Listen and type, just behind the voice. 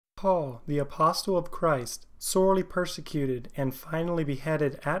Paul, the apostle of Christ, sorely persecuted and finally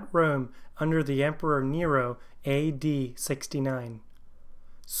beheaded at Rome under the Emperor Nero, A.D. 69.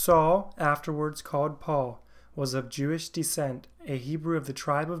 Saul, afterwards called Paul, was of Jewish descent, a Hebrew of the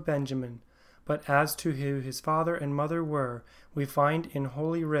tribe of Benjamin, but as to who his father and mother were, we find in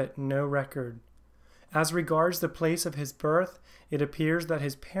Holy Writ no record. As regards the place of his birth, it appears that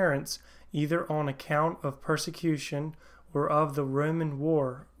his parents, either on account of persecution or of the Roman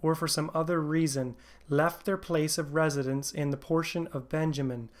war, or for some other reason, left their place of residence in the portion of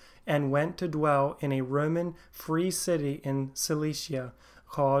Benjamin, and went to dwell in a Roman free city in Cilicia,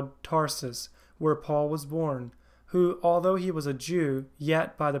 called Tarsus, where Paul was born, who, although he was a Jew,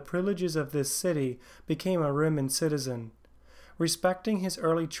 yet by the privileges of this city became a Roman citizen. Respecting his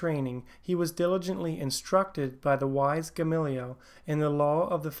early training, he was diligently instructed by the wise Gamaliel in the law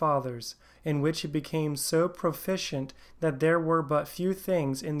of the fathers, in which he became so proficient that there were but few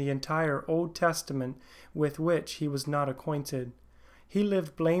things in the entire Old Testament with which he was not acquainted. He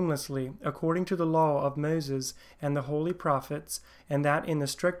lived blamelessly according to the law of Moses and the holy prophets, and that in the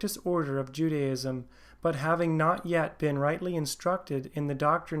strictest order of Judaism, but having not yet been rightly instructed in the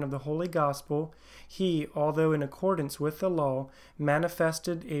doctrine of the Holy Gospel, he, although in accordance with the law,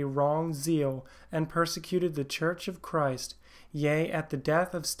 manifested a wrong zeal, and persecuted the church of Christ. Yea, at the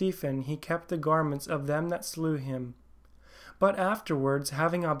death of Stephen he kept the garments of them that slew him. But afterwards,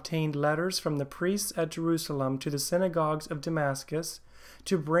 having obtained letters from the priests at Jerusalem to the synagogues of Damascus,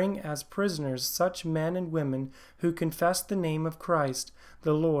 to bring as prisoners such men and women who confessed the name of Christ,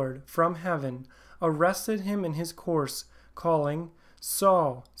 the Lord, from heaven, arrested him in his course, calling,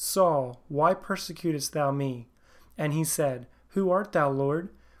 Saul, Saul, why persecutest thou me? And he said, Who art thou, Lord?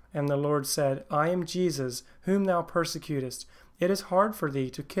 And the Lord said, I am Jesus, whom thou persecutest. It is hard for thee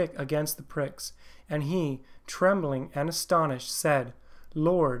to kick against the pricks. And he, trembling and astonished, said,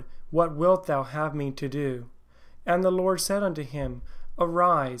 Lord, what wilt thou have me to do? And the Lord said unto him,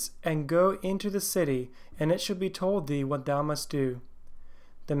 Arise, and go into the city, and it shall be told thee what thou must do.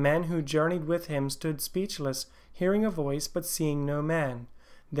 The men who journeyed with him stood speechless, hearing a voice, but seeing no man.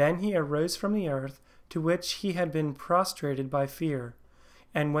 Then he arose from the earth, to which he had been prostrated by fear.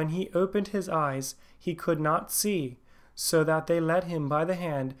 And when he opened his eyes, he could not see, so that they led him by the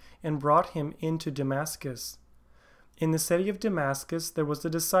hand, and brought him into Damascus. In the city of Damascus there was a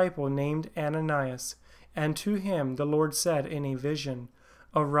disciple named Ananias, and to him the Lord said in a vision,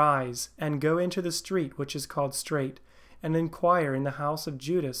 Arise, and go into the street which is called Straight, and inquire in the house of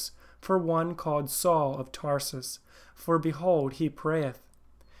Judas for one called Saul of Tarsus, for behold, he prayeth.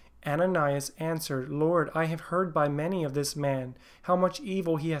 Ananias answered, Lord, I have heard by many of this man, how much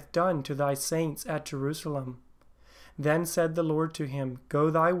evil he hath done to thy saints at Jerusalem. Then said the Lord to him,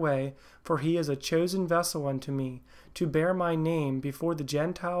 Go thy way, for he is a chosen vessel unto me, to bear my name before the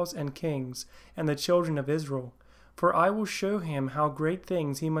Gentiles and kings, and the children of Israel. For I will show him how great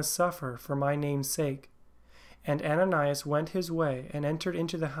things he must suffer for my name's sake. And Ananias went his way, and entered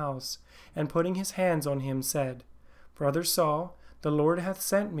into the house, and putting his hands on him, said, Brother Saul, the Lord hath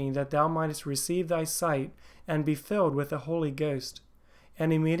sent me that thou mightest receive thy sight, and be filled with the Holy Ghost.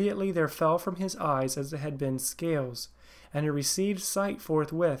 And immediately there fell from his eyes as it had been scales, and he received sight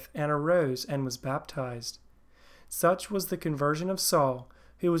forthwith, and arose, and was baptized. Such was the conversion of Saul,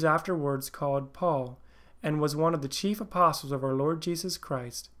 who was afterwards called Paul, and was one of the chief apostles of our Lord Jesus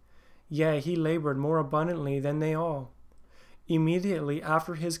Christ. Yea, he labored more abundantly than they all. Immediately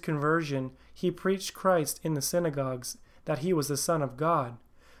after his conversion, he preached Christ in the synagogues, that he was the Son of God.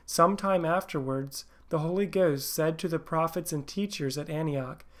 Some time afterwards, the Holy Ghost said to the prophets and teachers at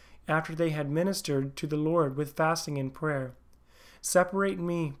Antioch, after they had ministered to the Lord with fasting and prayer, Separate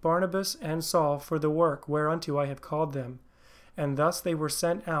me, Barnabas and Saul, for the work whereunto I have called them. And thus they were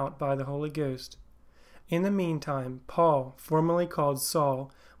sent out by the Holy Ghost. In the meantime, Paul, formerly called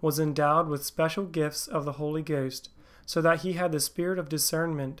Saul, was endowed with special gifts of the Holy Ghost, so that he had the spirit of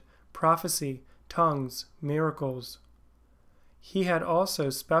discernment, prophecy, tongues, miracles. He had also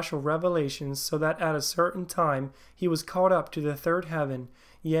special revelations, so that at a certain time he was caught up to the third heaven,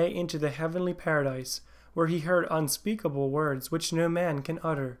 yea, into the heavenly paradise, where he heard unspeakable words which no man can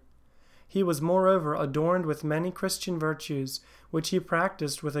utter. He was moreover adorned with many Christian virtues, which he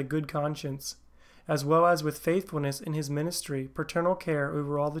practiced with a good conscience, as well as with faithfulness in his ministry, paternal care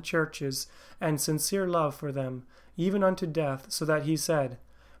over all the churches, and sincere love for them, even unto death, so that he said,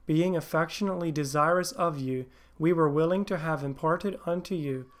 Being affectionately desirous of you, we were willing to have imparted unto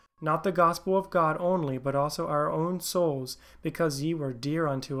you, not the gospel of God only, but also our own souls, because ye were dear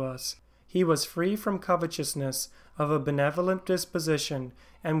unto us. He was free from covetousness, of a benevolent disposition,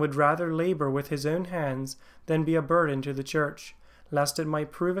 and would rather labor with his own hands than be a burden to the church, lest it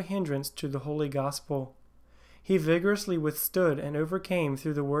might prove a hindrance to the holy gospel. He vigorously withstood and overcame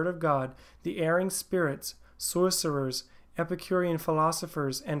through the word of God the erring spirits, sorcerers, Epicurean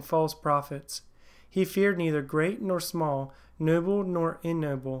philosophers, and false prophets. He feared neither great nor small, noble nor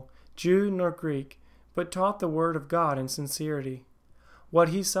ignoble, Jew nor Greek, but taught the word of God in sincerity. What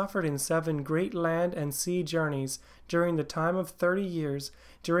he suffered in 7 great land and sea journeys during the time of 30 years,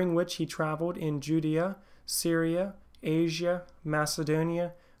 during which he traveled in Judea, Syria, Asia,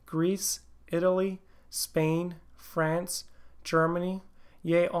 Macedonia, Greece, Italy, Spain, France, Germany,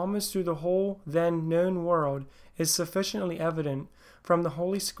 yea, almost through the whole then known world, is sufficiently evident from the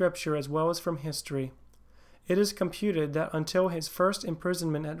Holy Scripture as well as from history. It is computed that until his first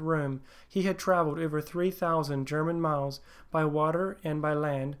imprisonment at Rome, he had traveled over 3,000 German miles by water and by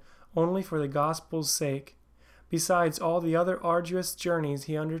land, only for the gospel's sake, besides all the other arduous journeys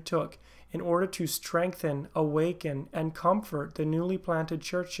he undertook in order to strengthen, awaken, and comfort the newly planted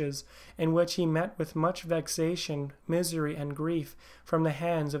churches, in which he met with much vexation, misery, and grief from the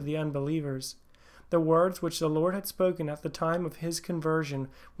hands of the unbelievers. The words which the Lord had spoken at the time of his conversion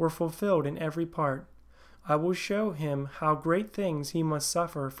were fulfilled in every part. I will show him how great things he must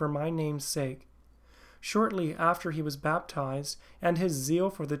suffer for my name's sake. Shortly after he was baptized, and his zeal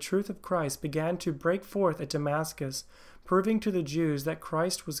for the truth of Christ began to break forth at Damascus, proving to the Jews that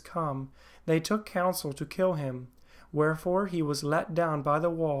Christ was come, they took counsel to kill him. Wherefore he was let down by the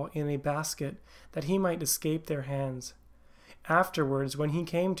wall in a basket, that he might escape their hands. Afterwards, when he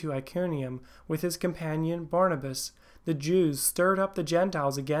came to Iconium with his companion Barnabas, the Jews stirred up the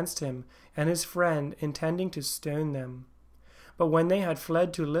Gentiles against him and his friend, intending to stone them. But when they had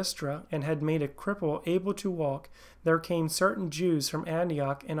fled to Lystra and had made a cripple able to walk, there came certain Jews from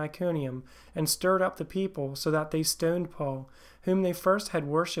Antioch and Iconium, and stirred up the people, so that they stoned Paul, whom they first had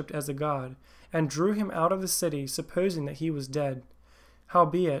worshipped as a god, and drew him out of the city, supposing that he was dead.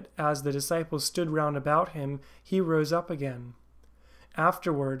 Howbeit, as the disciples stood round about him, he rose up again.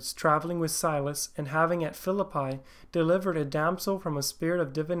 Afterwards, traveling with Silas, and having at Philippi delivered a damsel from a spirit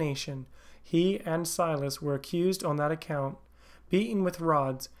of divination, he and Silas were accused on that account, beaten with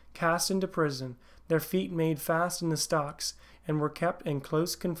rods, cast into prison, their feet made fast in the stocks, and were kept in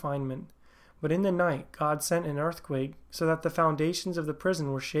close confinement. But in the night God sent an earthquake, so that the foundations of the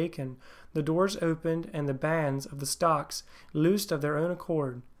prison were shaken, the doors opened, and the bands of the stocks loosed of their own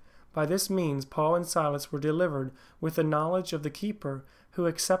accord. By this means Paul and Silas were delivered with the knowledge of the keeper, who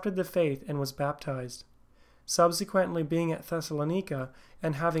accepted the faith and was baptized. Subsequently, being at Thessalonica,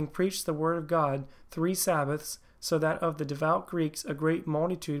 and having preached the word of God 3 Sabbaths, so that of the devout Greeks a great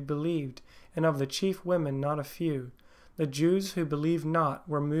multitude believed, and of the chief women not a few, the Jews who believed not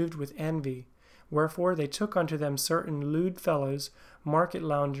were moved with envy. Wherefore they took unto them certain lewd fellows, market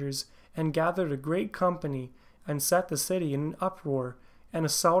loungers, and gathered a great company, and set the city in an uproar, and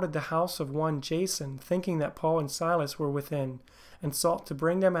assaulted the house of one Jason, thinking that Paul and Silas were within, and sought to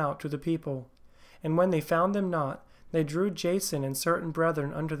bring them out to the people. And when they found them not, they drew Jason and certain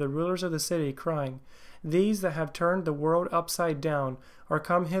brethren unto the rulers of the city, crying, These that have turned the world upside down are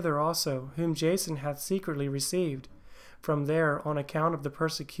come hither also, whom Jason hath secretly received. From there, on account of the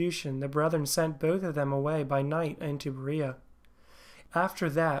persecution, the brethren sent both of them away by night into Berea. After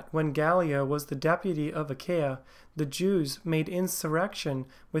that, when Gallio was the deputy of Achaia, the Jews made insurrection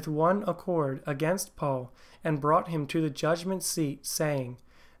with one accord against Paul, and brought him to the judgment seat, saying,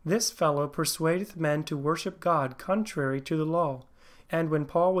 This fellow persuadeth men to worship God contrary to the law. And when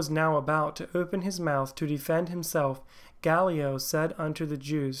Paul was now about to open his mouth to defend himself, Gallio said unto the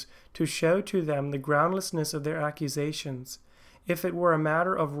Jews, to show to them the groundlessness of their accusations, If it were a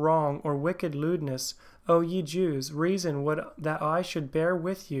matter of wrong or wicked lewdness, O ye Jews, reason would that I should bear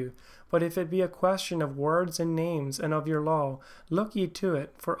with you. But if it be a question of words and names and of your law, look ye to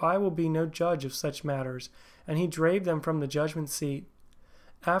it, for I will be no judge of such matters. And he drave them from the judgment seat.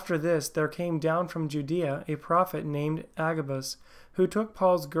 After this there came down from Judea a prophet named Agabus, who took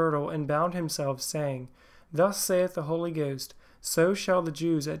Paul's girdle and bound himself, saying, Thus saith the Holy Ghost, So shall the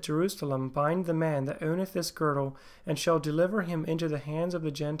Jews at Jerusalem bind the man that owneth this girdle, and shall deliver him into the hands of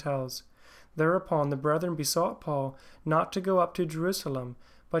the Gentiles. Thereupon the brethren besought Paul not to go up to Jerusalem.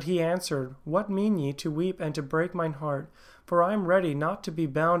 But he answered, What mean ye to weep and to break mine heart? For I am ready not to be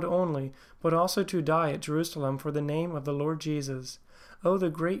bound only, but also to die at Jerusalem for the name of the Lord Jesus. O the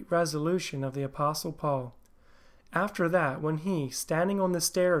great resolution of the Apostle Paul! After that, when he, standing on the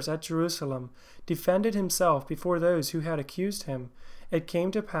stairs at Jerusalem, defended himself before those who had accused him, it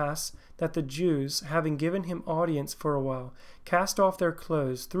came to pass that the Jews, having given him audience for a while, cast off their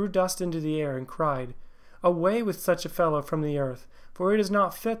clothes, threw dust into the air, and cried, Away with such a fellow from the earth, for it is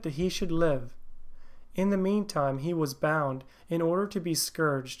not fit that he should live. In the meantime he was bound, in order to be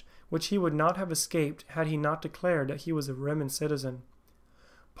scourged, which he would not have escaped had he not declared that he was a Roman citizen.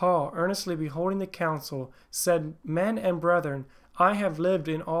 Paul, earnestly beholding the council, said, Men and brethren, I have lived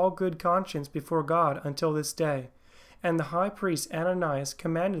in all good conscience before God until this day. And the high priest Ananias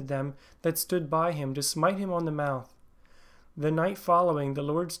commanded them that stood by him to smite him on the mouth. The night following the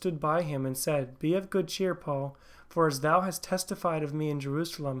Lord stood by him and said, Be of good cheer, Paul, for as thou hast testified of me in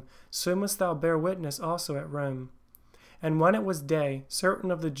Jerusalem, so must thou bear witness also at Rome. And when it was day,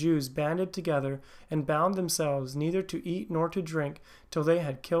 certain of the Jews banded together and bound themselves neither to eat nor to drink till they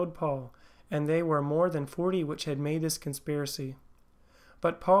had killed Paul, and they were more than 40 which had made this conspiracy.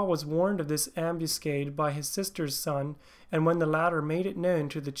 But Paul was warned of this ambuscade by his sister's son, and when the latter made it known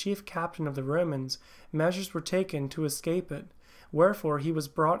to the chief captain of the Romans, measures were taken to escape it. Wherefore he was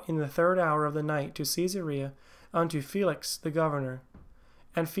brought in the 3rd hour of the night to Caesarea, unto Felix the governor.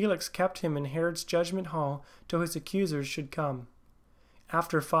 And Felix kept him in Herod's judgment hall till his accusers should come.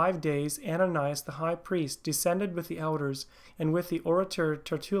 After 5 days Ananias the high priest descended with the elders, and with the orator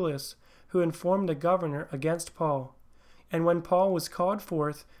Tertullus, who informed the governor against Paul. And when Paul was called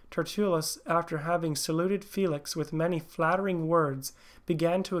forth, Tertullus, after having saluted Felix with many flattering words,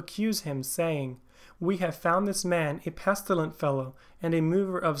 began to accuse him, saying, We have found this man a pestilent fellow, and a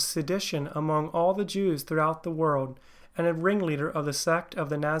mover of sedition among all the Jews throughout the world, and a ringleader of the sect of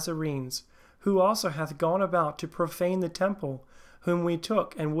the Nazarenes, who also hath gone about to profane the temple, whom we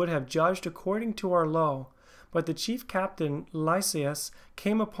took and would have judged according to our law. But the chief captain Lysias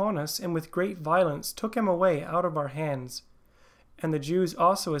came upon us, and with great violence took him away out of our hands. And the Jews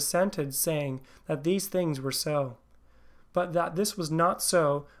also assented, saying that these things were so. But that this was not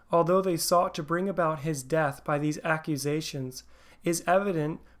so, although they sought to bring about his death by these accusations, is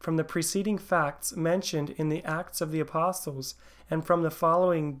evident from the preceding facts mentioned in the Acts of the Apostles, and from the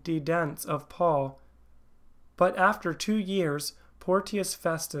following dedents of Paul. But after 2 years, Porcius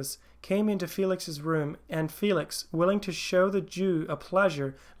Festus came into Felix's room, and Felix, willing to show the Jew a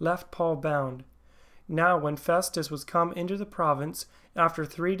pleasure, left Paul bound. Now when Festus was come into the province, after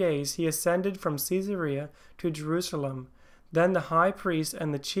 3 days he ascended from Caesarea to Jerusalem. Then the high priest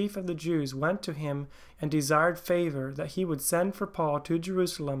and the chief of the Jews went to him and desired favor that he would send for Paul to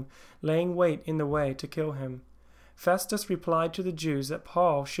Jerusalem, laying wait in the way to kill him. Festus replied to the Jews that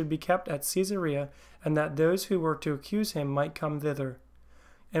Paul should be kept at Caesarea, and that those who were to accuse him might come thither.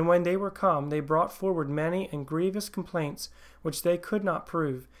 And when they were come, they brought forward many and grievous complaints, which they could not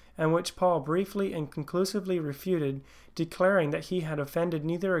prove, and which Paul briefly and conclusively refuted, declaring that he had offended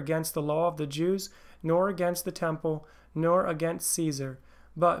neither against the law of the Jews, nor against the temple, nor against Caesar,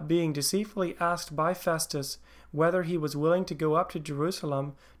 but being deceitfully asked by Festus whether he was willing to go up to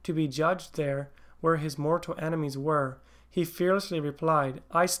Jerusalem to be judged there, where his mortal enemies were, he fearlessly replied,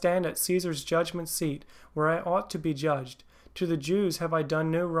 I stand at Caesar's judgment seat, where I ought to be judged. To the Jews have I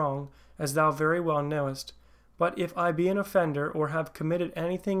done no wrong, as thou very well knowest. But if I be an offender, or have committed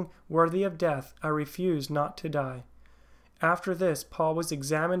anything worthy of death, I refuse not to die. After this, Paul was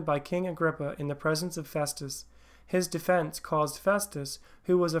examined by King Agrippa in the presence of Festus. His defense caused Festus,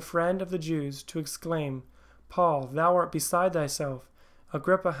 who was a friend of the Jews, to exclaim, Paul, thou art beside thyself.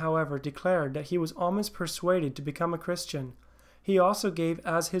 Agrippa, however, declared that he was almost persuaded to become a Christian. He also gave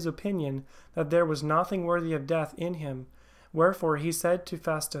as his opinion that there was nothing worthy of death in him. Wherefore he said to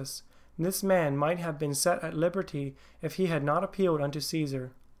Festus, This man might have been set at liberty if he had not appealed unto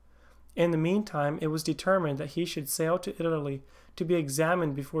Caesar. In the meantime it was determined that he should sail to Italy to be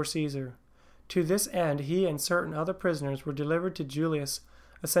examined before Caesar. To this end he and certain other prisoners were delivered to Julius,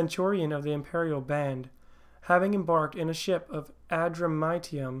 a centurion of the imperial band. Having embarked in a ship of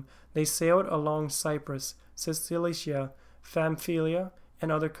Adramyttium, they sailed along Cyprus, Cilicia, Pamphylia,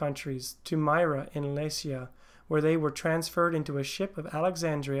 and other countries, to Myra in Lycia, where they were transferred into a ship of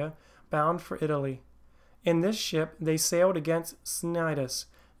Alexandria, bound for Italy. In this ship they sailed against Cnidus,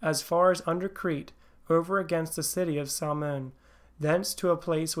 as far as under Crete, over against the city of Salmon, thence to a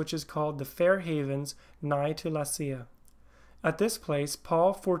place which is called the Fair Havens, nigh to Lasea. At this place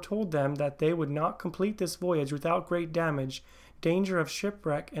Paul foretold them that they would not complete this voyage without great damage, danger of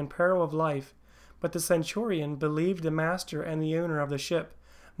shipwreck, and peril of life. But the centurion believed the master and the owner of the ship,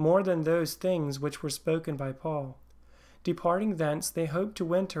 more than those things which were spoken by Paul. Departing thence, they hoped to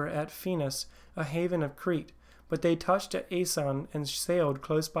winter at Phoenix, a haven of Crete, but they touched at Ason and sailed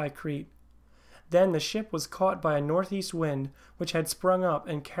close by Crete. Then the ship was caught by a northeast wind, which had sprung up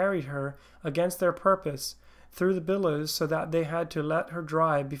and carried her, against their purpose, through the billows, so that they had to let her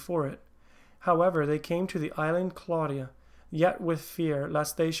drive before it. However, they came to the island Claudia, yet with fear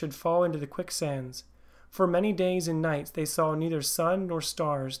lest they should fall into the quicksands. For many days and nights they saw neither sun nor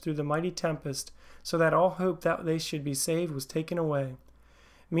stars through the mighty tempest, so that all hope that they should be saved was taken away.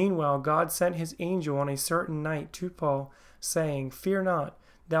 Meanwhile God sent his angel on a certain night to Paul, saying, Fear not,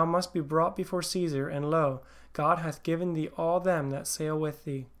 thou must be brought before Caesar, and lo, God hath given thee all them that sail with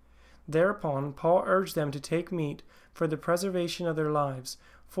thee. Thereupon Paul urged them to take meat for the preservation of their lives,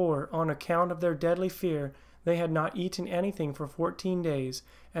 for, on account of their deadly fear, they had not eaten anything for 14 days,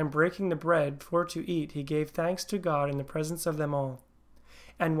 and breaking the bread for to eat, he gave thanks to God in the presence of them all.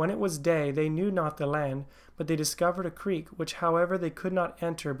 And when it was day, they knew not the land, but they discovered a creek, which however they could not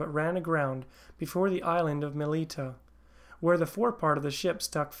enter, but ran aground before the island of Melita, where the forepart of the ship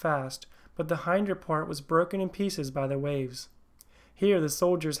stuck fast, but the hinder part was broken in pieces by the waves. Here the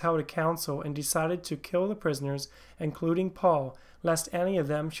soldiers held a council and decided to kill the prisoners, including Paul, lest any of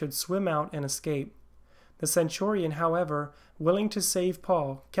them should swim out and escape. The centurion, however, willing to save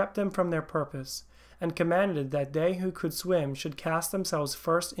Paul, kept them from their purpose, and commanded that they who could swim should cast themselves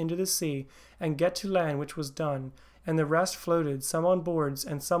first into the sea and get to land, which was done, and the rest floated, some on boards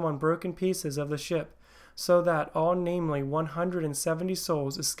and some on broken pieces of the ship, so that all, namely 170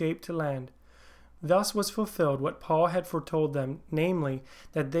 souls, escaped to land. Thus was fulfilled what Paul had foretold them, namely,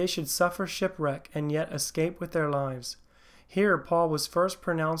 that they should suffer shipwreck and yet escape with their lives. Here Paul was first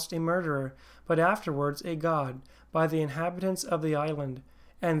pronounced a murderer, but afterwards a god, by the inhabitants of the island,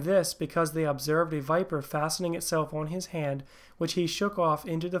 and this because they observed a viper fastening itself on his hand, which he shook off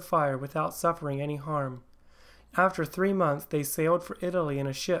into the fire without suffering any harm. After 3 months they sailed for Italy in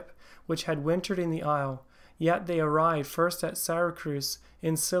a ship, which had wintered in the isle. Yet they arrived first at Syracuse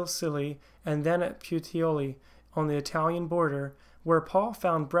in Sicily, and then at Puteoli on the Italian border, where Paul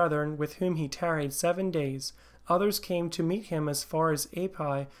found brethren with whom he tarried 7 days. Others came to meet him as far as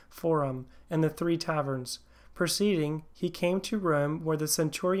Api Forum and the 3 taverns. Proceeding, he came to Rome, where the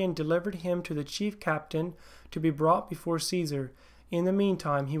centurion delivered him to the chief captain to be brought before Caesar. In the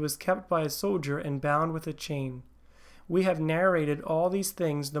meantime he was kept by a soldier and bound with a chain. We have narrated all these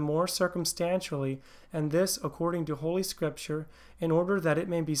things the more circumstantially, and this according to Holy Scripture, in order that it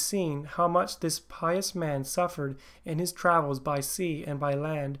may be seen how much this pious man suffered in his travels by sea and by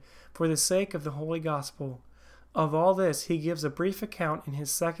land, for the sake of the Holy Gospel. Of all this he gives a brief account in his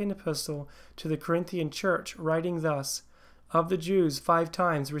second epistle to the Corinthian church, writing thus, Of the Jews 5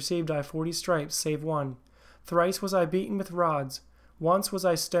 times received I 40 stripes, save one. Thrice was I beaten with rods. Once was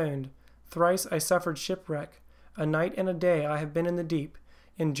I stoned. Thrice I suffered shipwreck. A night and a day I have been in the deep,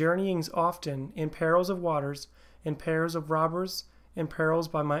 in journeyings often, in perils of waters, in perils of robbers, in perils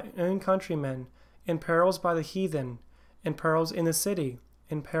by my own countrymen, in perils by the heathen, in perils in the city,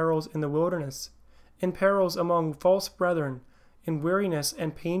 in perils in the wilderness, in perils among false brethren, in weariness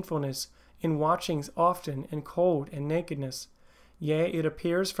and painfulness, in watchings often, in cold and nakedness. Yea, it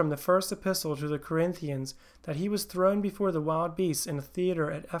appears from the first epistle to the Corinthians that he was thrown before the wild beasts in a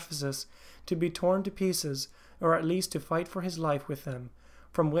theater at Ephesus, to be torn to pieces, or at least to fight for his life with them,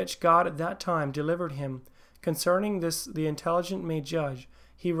 from which God at that time delivered him. Concerning this the intelligent may judge.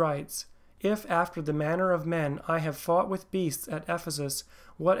 He writes, If after the manner of men I have fought with beasts at Ephesus,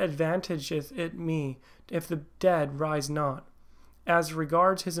 what advantageth it me, if the dead rise not? As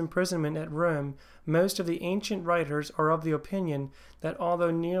regards his imprisonment at Rome, most of the ancient writers are of the opinion that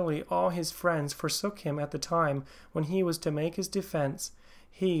although nearly all his friends forsook him at the time when he was to make his defense,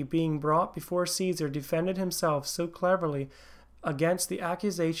 he, being brought before Caesar, defended himself so cleverly against the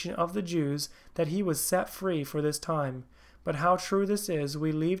accusation of the Jews that he was set free for this time. But how true this is,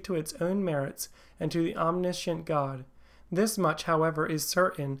 we leave to its own merits and to the omniscient God. This much, however, is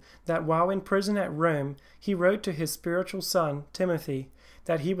certain, that while in prison at Rome, he wrote to his spiritual son, Timothy,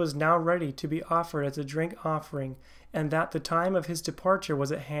 that he was now ready to be offered as a drink offering, and that the time of his departure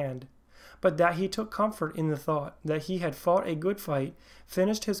was at hand. But that he took comfort in the thought that he had fought a good fight,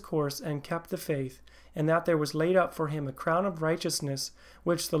 finished his course, and kept the faith, and that there was laid up for him a crown of righteousness,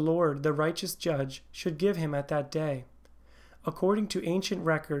 which the Lord, the righteous judge, should give him at that day. According to ancient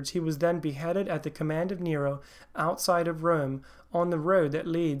records, he was then beheaded at the command of Nero outside of Rome, on the road that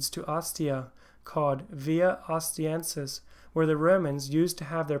leads to Ostia, called Via Ostiensis, where the Romans used to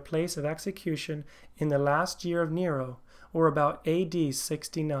have their place of execution in the last year of Nero, or about AD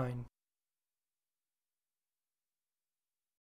 69.